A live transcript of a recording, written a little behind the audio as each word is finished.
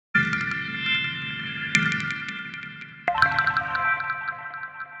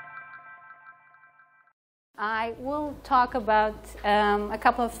I will talk about a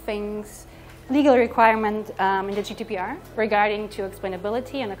couple of things, legal requirement in the GDPR regarding to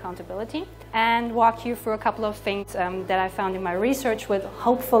explainability and accountability, and walk you through a couple of things that I found in my research would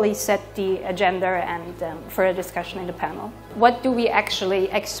hopefully set the agenda and further discussion in the panel. What do we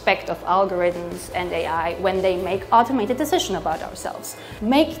actually expect of algorithms and AI when they make automated decisions about ourselves?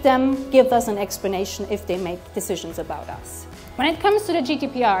 Make them give us an explanation if they make decisions about us. When it comes to the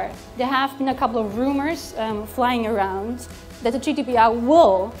GDPR, there have been a couple of rumors flying around that the GDPR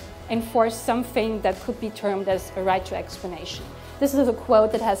will enforce something that could be termed as a right to explanation. This is a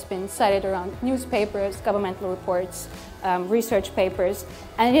quote that has been cited around newspapers, governmental reports, research papers,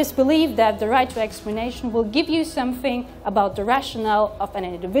 and it is believed that the right to explanation will give you something about the rationale of an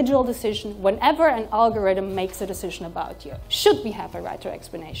individual decision whenever an algorithm makes a decision about you. Should we have a right to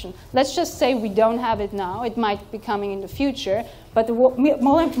explanation? Let's just say we don't have it now, it might be coming in the future, but the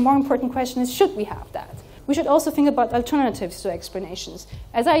more important question is, should we have that? We should also think about alternatives to explanations.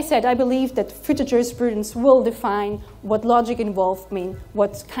 As I said, I believe that future jurisprudence will define what logic involved mean,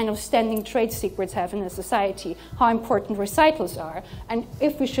 what kind of standing trade secrets have in a society, how important recitals are, and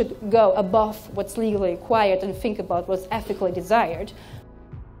if we should go above what's legally required and think about what's ethically desired.